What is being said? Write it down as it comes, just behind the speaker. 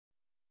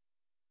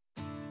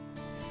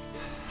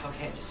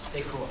Hey, just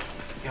stay cool.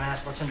 You gonna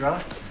ask about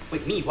Cinderella?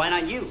 Wait, me? Why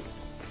not you?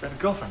 Because I have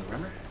a girlfriend,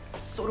 remember?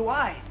 So do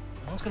I.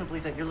 No one's gonna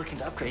believe that you're looking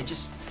to upgrade.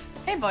 Just...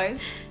 Hey, boys.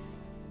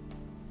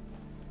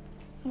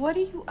 What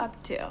are you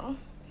up to?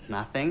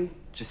 Nothing.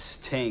 Just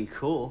staying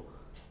cool.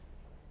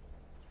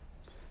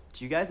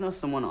 Do you guys know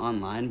someone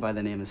online by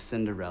the name of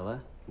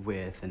Sinder3lla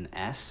with an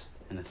S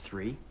and a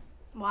 3?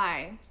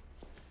 Why?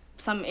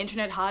 Some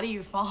internet hottie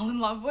you fall in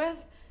love with?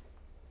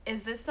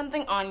 Is this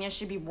something Anya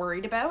should be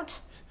worried about?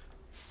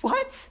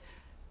 What?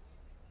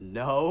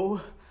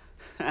 No.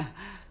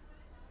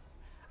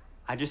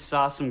 I just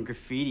saw some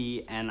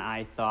graffiti and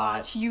I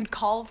thought... You'd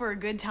call for a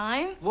good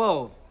time?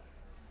 Whoa.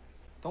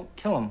 Don't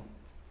kill him.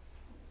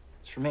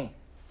 It's for me.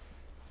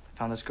 I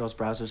found this girl's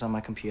browsers on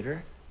my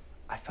computer.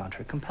 I found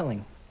her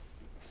compelling.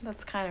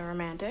 That's kind of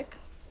romantic.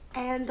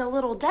 And a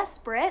little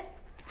desperate.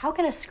 How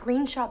can a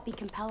screenshot be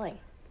compelling?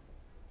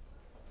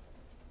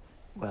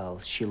 Well,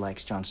 she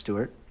likes Jon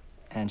Stewart,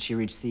 and she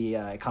reads The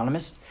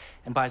Economist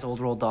and buys old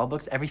Roald Dahl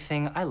books,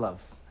 everything I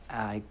love.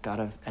 I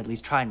gotta at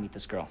least try and meet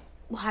this girl.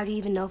 Well, how do you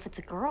even know if it's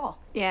a girl?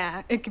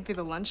 Yeah, it could be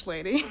the lunch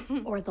lady.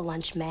 Or the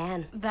lunch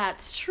man.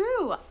 That's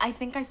true. I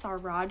think I saw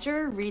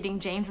Roger reading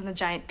James and the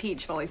Giant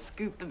Peach while he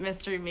scooped the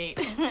mystery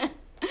meat.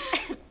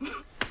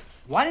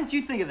 Why didn't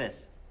you think of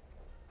this?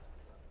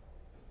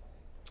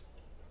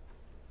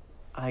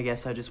 I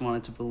guess I just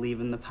wanted to believe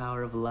in the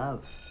power of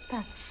love.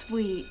 That's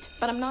sweet.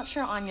 But I'm not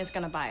sure Anya's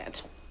gonna buy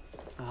it.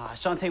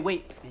 Shantae,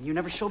 wait. Man, you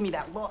never showed me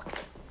that look.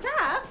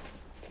 Zap?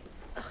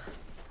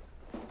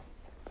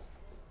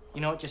 You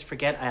know what? Just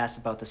forget I asked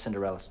about the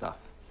Cinderella stuff.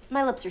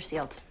 My lips are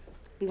sealed.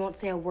 We won't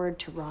say a word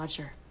to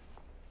Roger.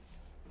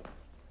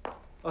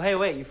 Oh, hey,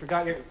 wait. You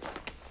forgot your...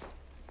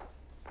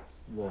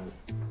 Whoa.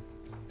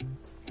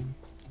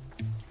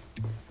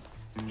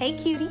 Hey,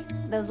 cutie.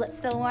 Those lips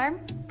still warm?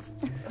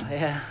 Oh,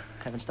 yeah.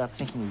 Haven't stopped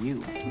thinking of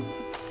you.